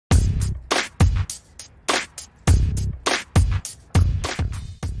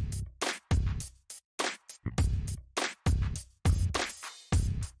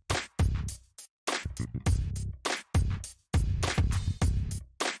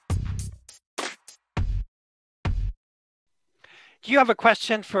Do you have a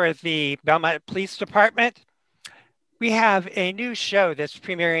question for the Belmont Police Department? We have a new show that's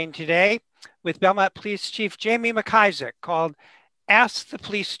premiering today with Belmont Police Chief James MacIsaac called Ask the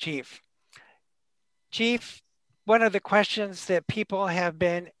Police Chief. Chief, one of the questions that people have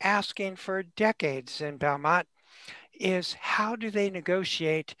been asking for decades in Belmont is how do they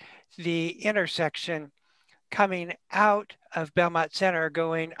negotiate the intersection coming out of Belmont Center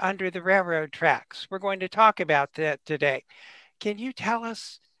going under the railroad tracks? We're going to talk about that today. Can you tell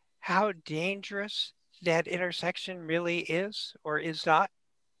us how dangerous that intersection really is or is not?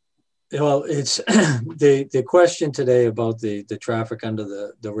 Well, it's the question today about the traffic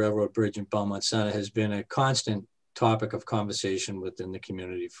under the railroad bridge in Belmont Center has been a constant topic of conversation within the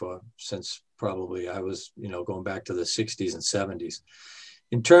community since probably I was, going back to the 60s and 70s.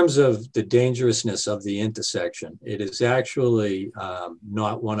 In terms of the dangerousness of the intersection, it is actually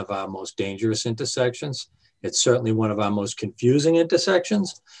not one of our most dangerous intersections. It's certainly one of our most confusing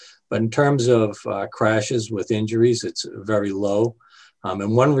intersections, but in terms of crashes with injuries, it's very low.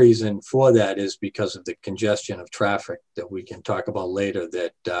 And one reason for that is because of the congestion of traffic that we can talk about later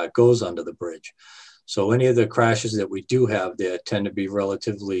that goes under the bridge. So any of the crashes that we do have there tend to be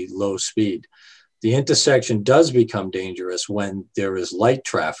relatively low speed. The intersection does become dangerous when there is light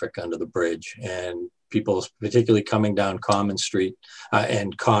traffic under the bridge and people, particularly coming down Common Street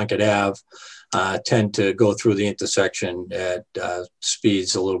and Concord Ave, tend to go through the intersection at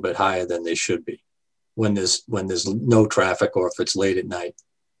speeds a little bit higher than they should be when there's no traffic or if it's late at night.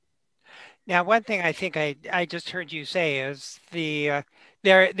 Now, one thing I think I just heard you say is there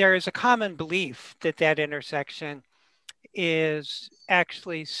is a common belief that that intersection is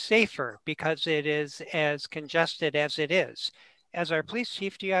actually safer because it is as congested as it is. As our police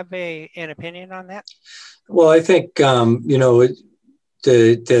chief, do you have an opinion on that? Well, I think, there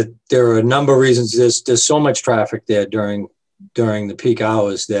are a number of reasons. There's so much traffic there during the peak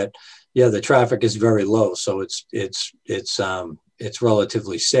hours that, yeah, the traffic is very low. So it's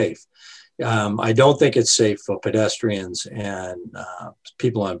relatively safe. I don't think it's safe for pedestrians and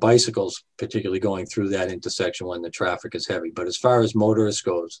people on bicycles, particularly going through that intersection when the traffic is heavy. But as far as motorists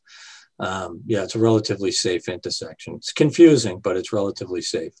goes, yeah, it's a relatively safe intersection. It's confusing, but it's relatively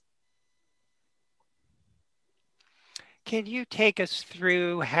safe. Can you take us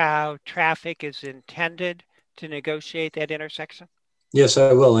through how traffic is intended to negotiate that intersection? Yes,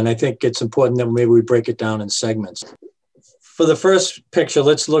 I will. And I think it's important that maybe we break it down in segments. For the first picture,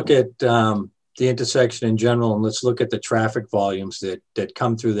 let's look at the intersection in general, and let's look at the traffic volumes that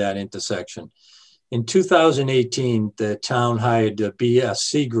come through that intersection. In 2018, the town hired a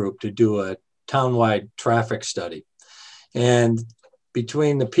BSC group to do a townwide traffic study. And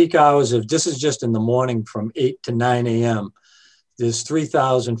between the peak hours this is just in the morning from 8 to 9 a.m., there's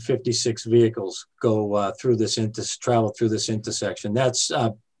 3,056 vehicles go travel through this intersection. That's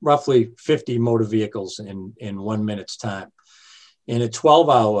roughly 50 motor vehicles in 1 minute's time. In a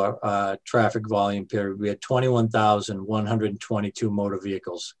 12-hour traffic volume period, we had 21,122 motor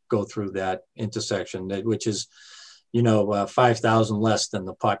vehicles go through that intersection, which is, 5,000 less than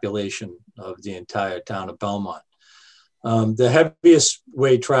the population of the entire town of Belmont. The heaviest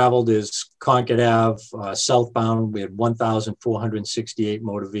way traveled is Concord Ave, southbound. We had 1,468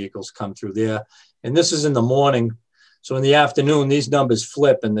 motor vehicles come through there. And this is in the morning. So in the afternoon, these numbers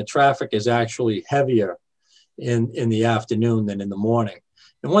flip and the traffic is actually heavier in the afternoon than in the morning.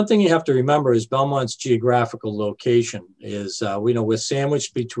 And one thing you have to remember is Belmont's geographical location is, we're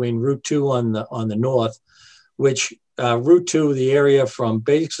sandwiched between Route 2 on the north, which Route 2, the area from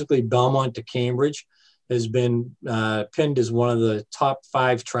basically Belmont to Cambridge, has been pinned as one of the top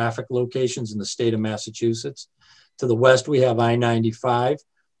 5 traffic locations in the state of Massachusetts. To the west, we have I-95.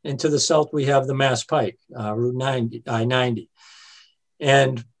 And to the south, we have the Mass Pike, Route I-90.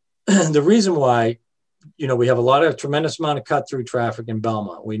 And the reason why, we have a tremendous amount of cut through traffic in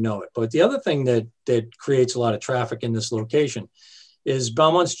Belmont, we know it. But the other thing that creates a lot of traffic in this location is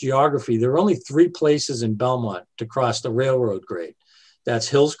Belmont's geography. There are only 3 places in Belmont to cross the railroad grade. That's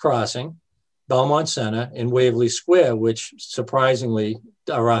Hills Crossing, Belmont Center, and Waverly Square, which surprisingly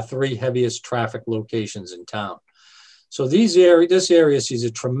are our 3 heaviest traffic locations in town. So this area sees a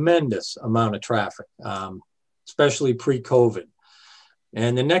tremendous amount of traffic, especially pre-COVID.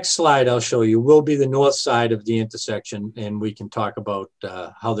 And the next slide I'll show you will be the north side of the intersection, and we can talk about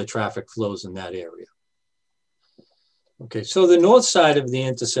how the traffic flows in that area. Okay, so the north side of the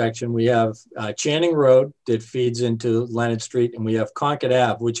intersection, we have Channing Road that feeds into Leonard Street, and we have Concord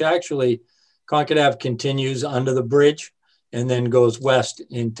Ave, which actually Concord Ave continues under the bridge and then goes west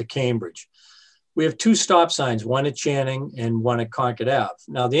into Cambridge. We have 2 stop signs, one at Channing and one at Concord Ave.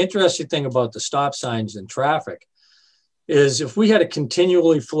 Now, the interesting thing about the stop signs and traffic, is if we had a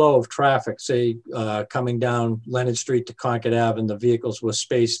continually flow of traffic, say coming down Leonard Street to Concord Ave, and the vehicles were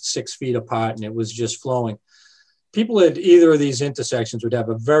spaced 6 feet apart and it was just flowing, people at either of these intersections would have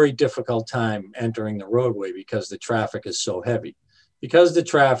a very difficult time entering the roadway because the traffic is so heavy. Because the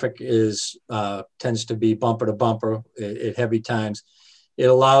traffic is tends to be bumper to bumper at heavy times, it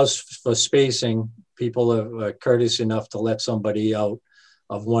allows for spacing. People are courteous enough to let somebody out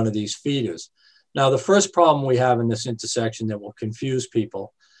of one of these feeders. Now, the first problem we have in this intersection that will confuse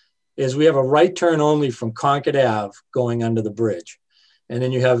people is we have a right turn only from Concord Ave going under the bridge. And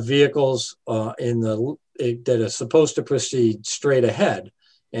then you have vehicles that are supposed to proceed straight ahead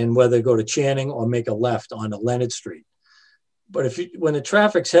and whether go to Channing or make a left onto Leonard Street. But when the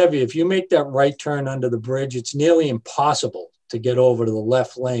traffic's heavy, if you make that right turn under the bridge, it's nearly impossible to get over to the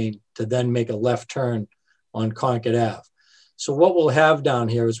left lane to then make a left turn on Concord Ave. So what we'll have down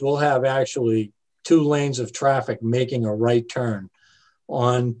here is we'll have actually 2 lanes of traffic making a right turn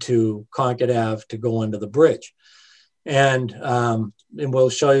onto Concord Ave to go under the bridge. And we'll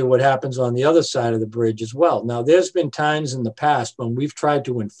show you what happens on the other side of the bridge as well. Now, there's been times in the past when we've tried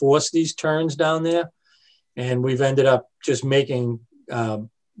to enforce these turns down there, and we've ended up just making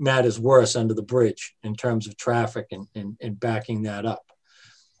matters worse under the bridge in terms of traffic and backing that up.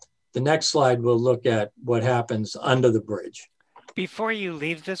 The next slide, we'll look at what happens under the bridge. Before you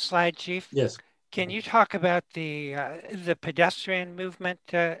leave this slide, Chief, yes, can you talk about the pedestrian movement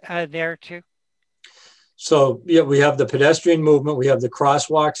there too? So yeah, we have the pedestrian movement. We have the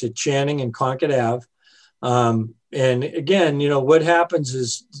crosswalks at Channing and Concord Ave. And again, you know, what happens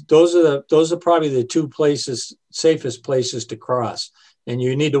is those are probably the 2 safest places to cross. And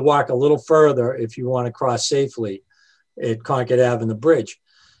you need to walk a little further if you want to cross safely at Concord Ave and the bridge.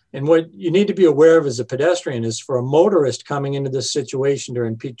 And what you need to be aware of as a pedestrian is for a motorist coming into this situation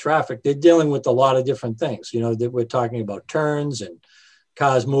during peak traffic, they're dealing with a lot of different things. You know, that we're talking about turns and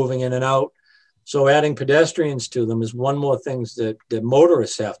cars moving in and out. So adding pedestrians to them is one more thing that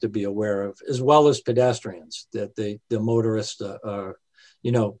motorists have to be aware of, as well as pedestrians, that the motorists are,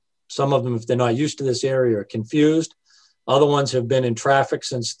 you know, some of them, if they're not used to this area, are confused. Other ones have been in traffic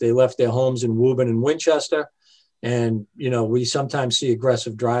since they left their homes in Woburn and Winchester. And, you know, we sometimes see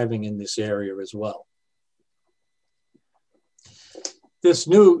aggressive driving in this area as well.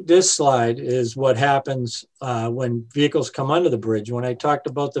 This slide is what happens when vehicles come under the bridge. When I talked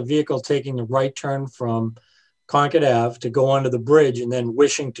about the vehicle taking the right turn from Concord Ave to go under the bridge and then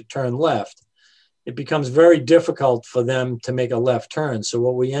wishing to turn left, it becomes very difficult for them to make a left turn. So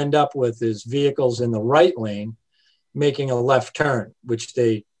what we end up with is vehicles in the right lane making a left turn, which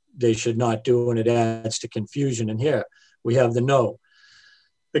they should not do, and it adds to confusion. And here we have the no.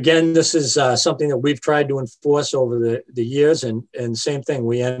 Again, this is something that we've tried to enforce over the years, and same thing.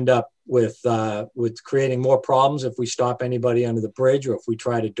 We end up with creating more problems if we stop anybody under the bridge, or if we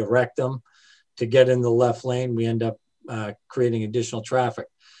try to direct them to get in the left lane, we end up creating additional traffic.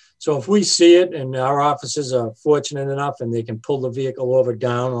 So if we see it, and our officers are fortunate enough and they can pull the vehicle over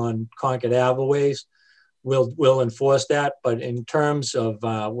down on Concord Ave ways, we'll enforce that. But in terms of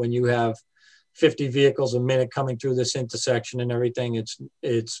when you have 50 vehicles a minute coming through this intersection and everything,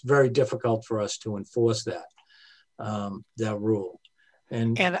 it's very difficult for us to enforce that rule.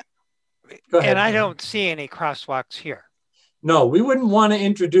 And I don't see any crosswalks here. No, we wouldn't want to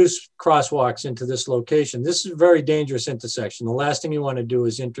introduce crosswalks into this location. This is a very dangerous intersection. The last thing you want to do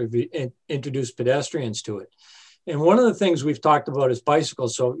is introduce pedestrians to it. And one of the things we've talked about is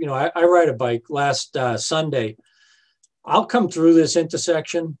bicycles. So, you know, I ride a bike. Last Sunday, I'll come through this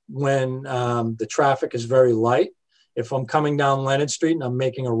intersection when the traffic is very light. If I'm coming down Leonard Street and I'm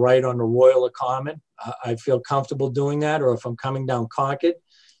making a right on the Royal Common, I feel comfortable doing that. Or if I'm coming down Concord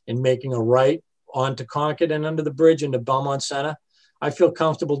and making a right onto Concord and under the bridge into Belmont Center, I feel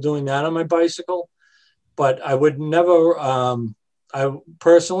comfortable doing that on my bicycle. But I would never, I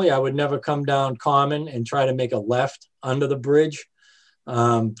would never come down Common and try to make a left under the bridge.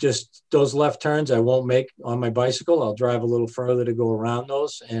 Just those left turns I won't make on my bicycle. I'll drive a little further to go around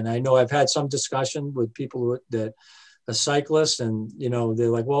those. And I know I've had some discussion with people that are cyclists, and, you know, they're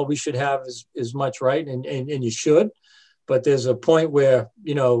like, well, we should have as much right. And you should, but there's a point where,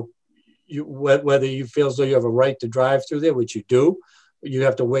 you know, whether you feel as though you have a right to drive through there, which you do, you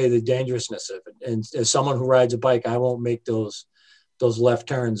have to weigh the dangerousness of it. And as someone who rides a bike, I won't make those left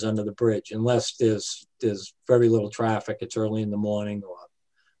turns under the bridge unless there's very little traffic. It's early in the morning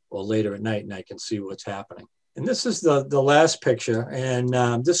or later at night, and I can see what's happening. And this is the last picture, and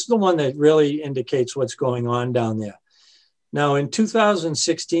this is the one that really indicates what's going on down there. Now, in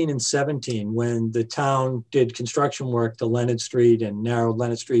 2016 and 17, when the town did construction work to Leonard Street and narrowed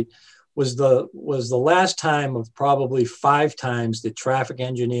Leonard Street, was the last time of probably 5 times that traffic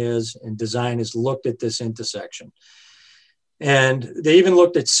engineers and designers looked at this intersection. And they even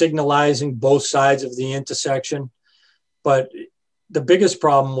looked at signalizing both sides of the intersection. But the biggest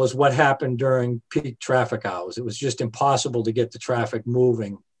problem was what happened during peak traffic hours. It was just impossible to get the traffic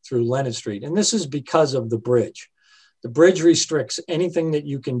moving through Leonard Street. And this is because of the bridge. The bridge restricts anything that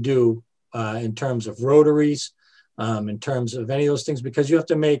you can do in terms of rotaries, in terms of any of those things, because you have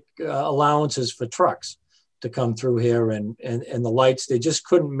to make allowances for trucks to come through here, and the lights. They just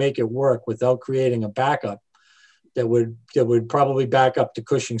couldn't make it work without creating a backup that would probably back up to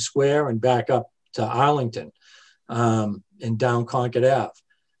Cushing Square and back up to Arlington and down Concord Ave.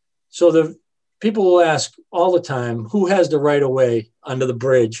 So the people will ask all the time, who has the right of way under the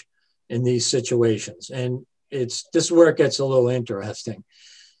bridge in these situations? And this is where it gets a little interesting.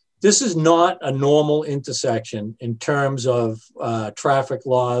 This is not a normal intersection in terms of traffic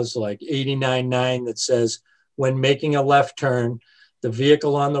laws like 89.9 that says when making a left turn, the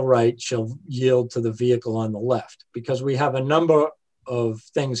vehicle on the right shall yield to the vehicle on the left, because we have a number of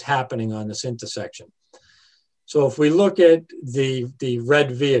things happening on this intersection. So if we look at the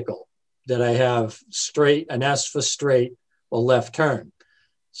red vehicle that I have straight, an S for straight or left turn.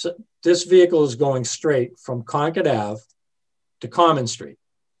 So this vehicle is going straight from Concord Ave to Common Street.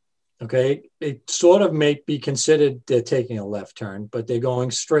 Okay, it sort of may be considered they're taking a left turn, but they're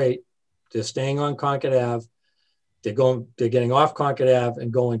going straight. They're staying on Concord Ave. They're getting off Concord Ave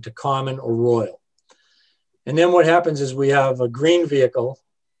and going to Common or Royal. And then what happens is we have a green vehicle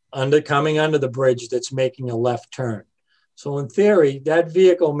coming under the bridge that's making a left turn. So in theory, that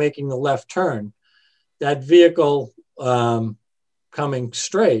vehicle making the left turn, that vehicle coming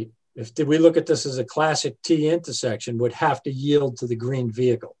straight, if we look at this as a classic T intersection, would have to yield to the green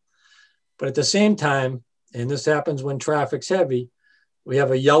vehicle. But at the same time, and this happens when traffic's heavy, we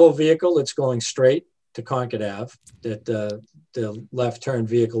have a yellow vehicle that's going straight to Concord Ave that the left turn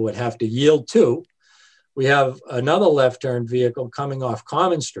vehicle would have to yield to. We have another left turn vehicle coming off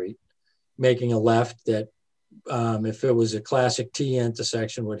Common Street, making a left that if it was a classic T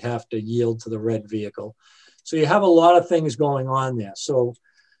intersection would have to yield to the red vehicle. So you have a lot of things going on there. So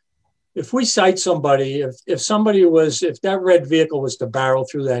if we cite somebody, if that red vehicle was to barrel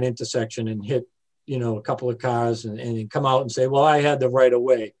through that intersection and hit, a couple of cars and come out and say, well, I had the right of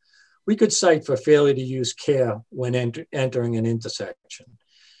way, we could cite for failure to use care when entering an intersection.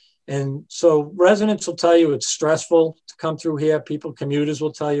 And so residents will tell you it's stressful to come through here. Commuters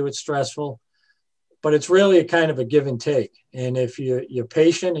will tell you it's stressful, but it's really a kind of a give and take. And if you're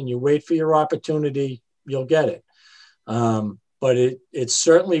patient and you wait for your opportunity, you'll get it. But it's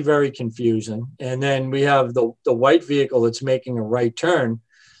certainly very confusing. And then we have the white vehicle that's making a right turn.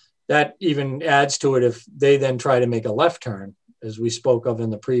 That even adds to it if they then try to make a left turn, as we spoke of in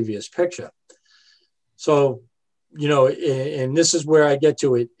the previous picture. So, and this is where I get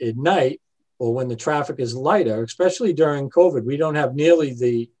to it at night, or when the traffic is lighter, especially during COVID, we don't have nearly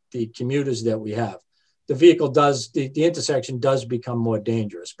the commuters that we have. The intersection does become more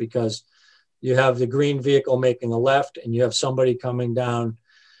dangerous because you have the green vehicle making a left and you have somebody coming down.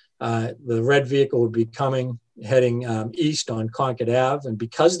 The red vehicle would be heading east on Concord Ave. And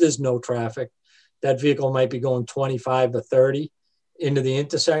because there's no traffic, that vehicle might be going 25 or 30 into the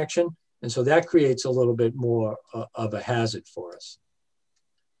intersection. And so that creates a little bit more of a hazard for us.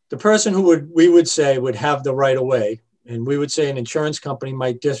 The person who we would say would have the right of way, and we would say an insurance company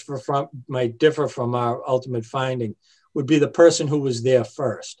might differ from our ultimate finding, would be the person who was there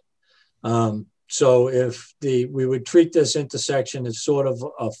first. So if we would treat this intersection as sort of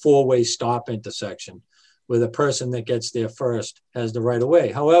a four-way stop intersection, where the person that gets there first has the right of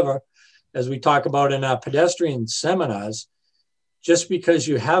way. However, as we talk about in our pedestrian seminars, just because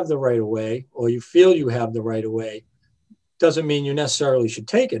you have the right of way or you feel you have the right of way doesn't mean you necessarily should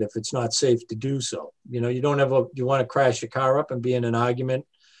take it if it's not safe to do so. You want to crash your car up and be in an argument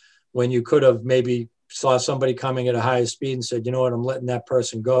when you could have maybe saw somebody coming at a higher speed and said, you know what, I'm letting that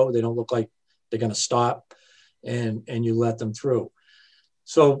person go. They don't look like they're going to stop, and you let them through.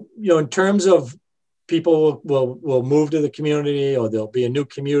 So, in terms of people will move to the community, or there'll be a new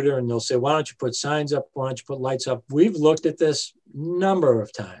commuter and they'll say, why don't you put signs up? Why don't you put lights up? We've looked at this a number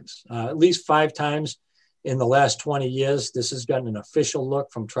of times, at least 5 times in the last 20 years. This has gotten an official look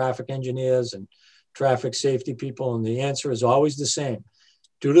from traffic engineers and traffic safety people. And the answer is always the same.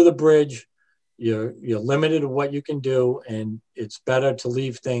 Due to the bridge, you're limited to what you can do, and it's better to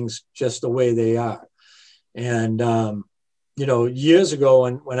leave things just the way they are. And, years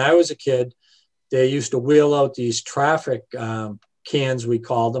ago when I was a kid, they used to wheel out these traffic cans, we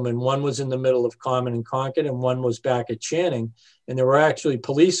called them, and one was in the middle of Common and Concord, and one was back at Channing, And there were actually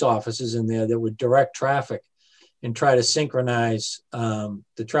police officers in there that would direct traffic and try to synchronize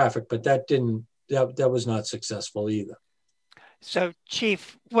the traffic, but that was not successful either. So,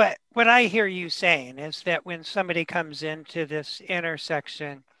 Chief, what I hear you saying is that when somebody comes into this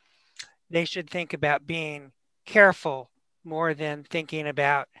intersection, they should think about being careful more than thinking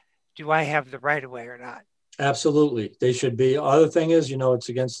about, do I have the right of way or not? Absolutely. They should be. Other thing is, it's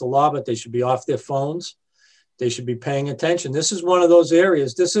against the law, but they should be off their phones. They should be paying attention. This is one of those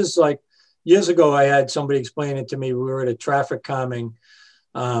areas. This is like years ago, I had somebody explain it to me. We were at a traffic calming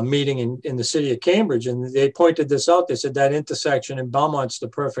meeting in the city of Cambridge, and they pointed this out. They said that intersection in Belmont's the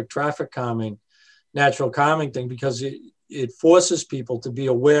perfect traffic calming, natural calming thing, because it forces people to be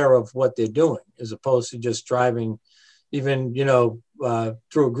aware of what they're doing as opposed to just driving even,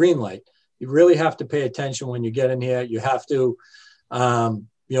 through a green light. You really have to pay attention when you get in here. You have to,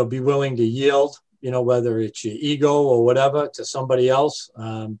 be willing to yield, whether it's your ego or whatever to somebody else.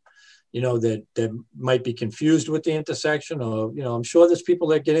 That might be confused with the intersection, or, I'm sure there's people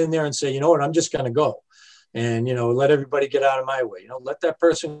that get in there and say, you know what, I'm just going to go and, let everybody get out of my way, let that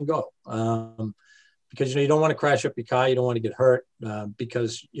person go. Because, you don't want to crash up your car. You don't want to get hurt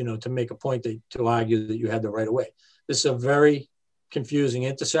because, to make a point to argue that you had the right of way. This is a very confusing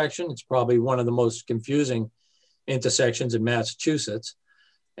intersection. It's probably one of the most confusing intersections in Massachusetts.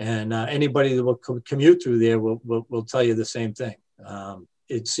 And anybody that will commute through there will tell you the same thing.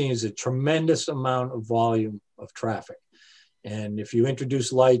 It seems a tremendous amount of volume of traffic. And if you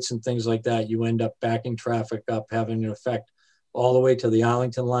introduce lights and things like that, you end up backing traffic up, having an effect all the way to the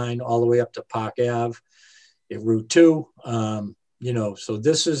Arlington line, all the way up to Park Ave, at Route 2. So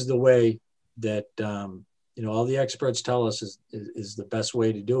this is the way that, all the experts tell us is the best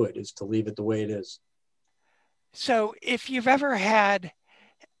way to do it, is to leave it the way it is. So if you've ever had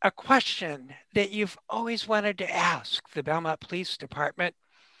a question that you've always wanted to ask the Belmont Police Department,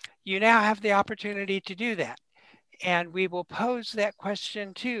 you now have the opportunity to do that. And we will pose that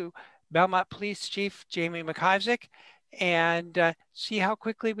question to Belmont Police Chief Jamie MacIsaac and see how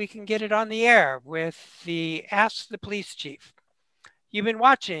quickly we can get it on the air with the Ask the Police Chief. You've been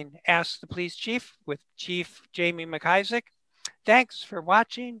watching Ask the Police Chief with Chief Jamie MacIsaac. Thanks for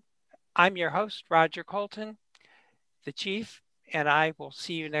watching. I'm your host, Roger Colton, the Chief, and I will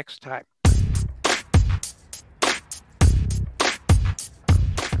see you next time.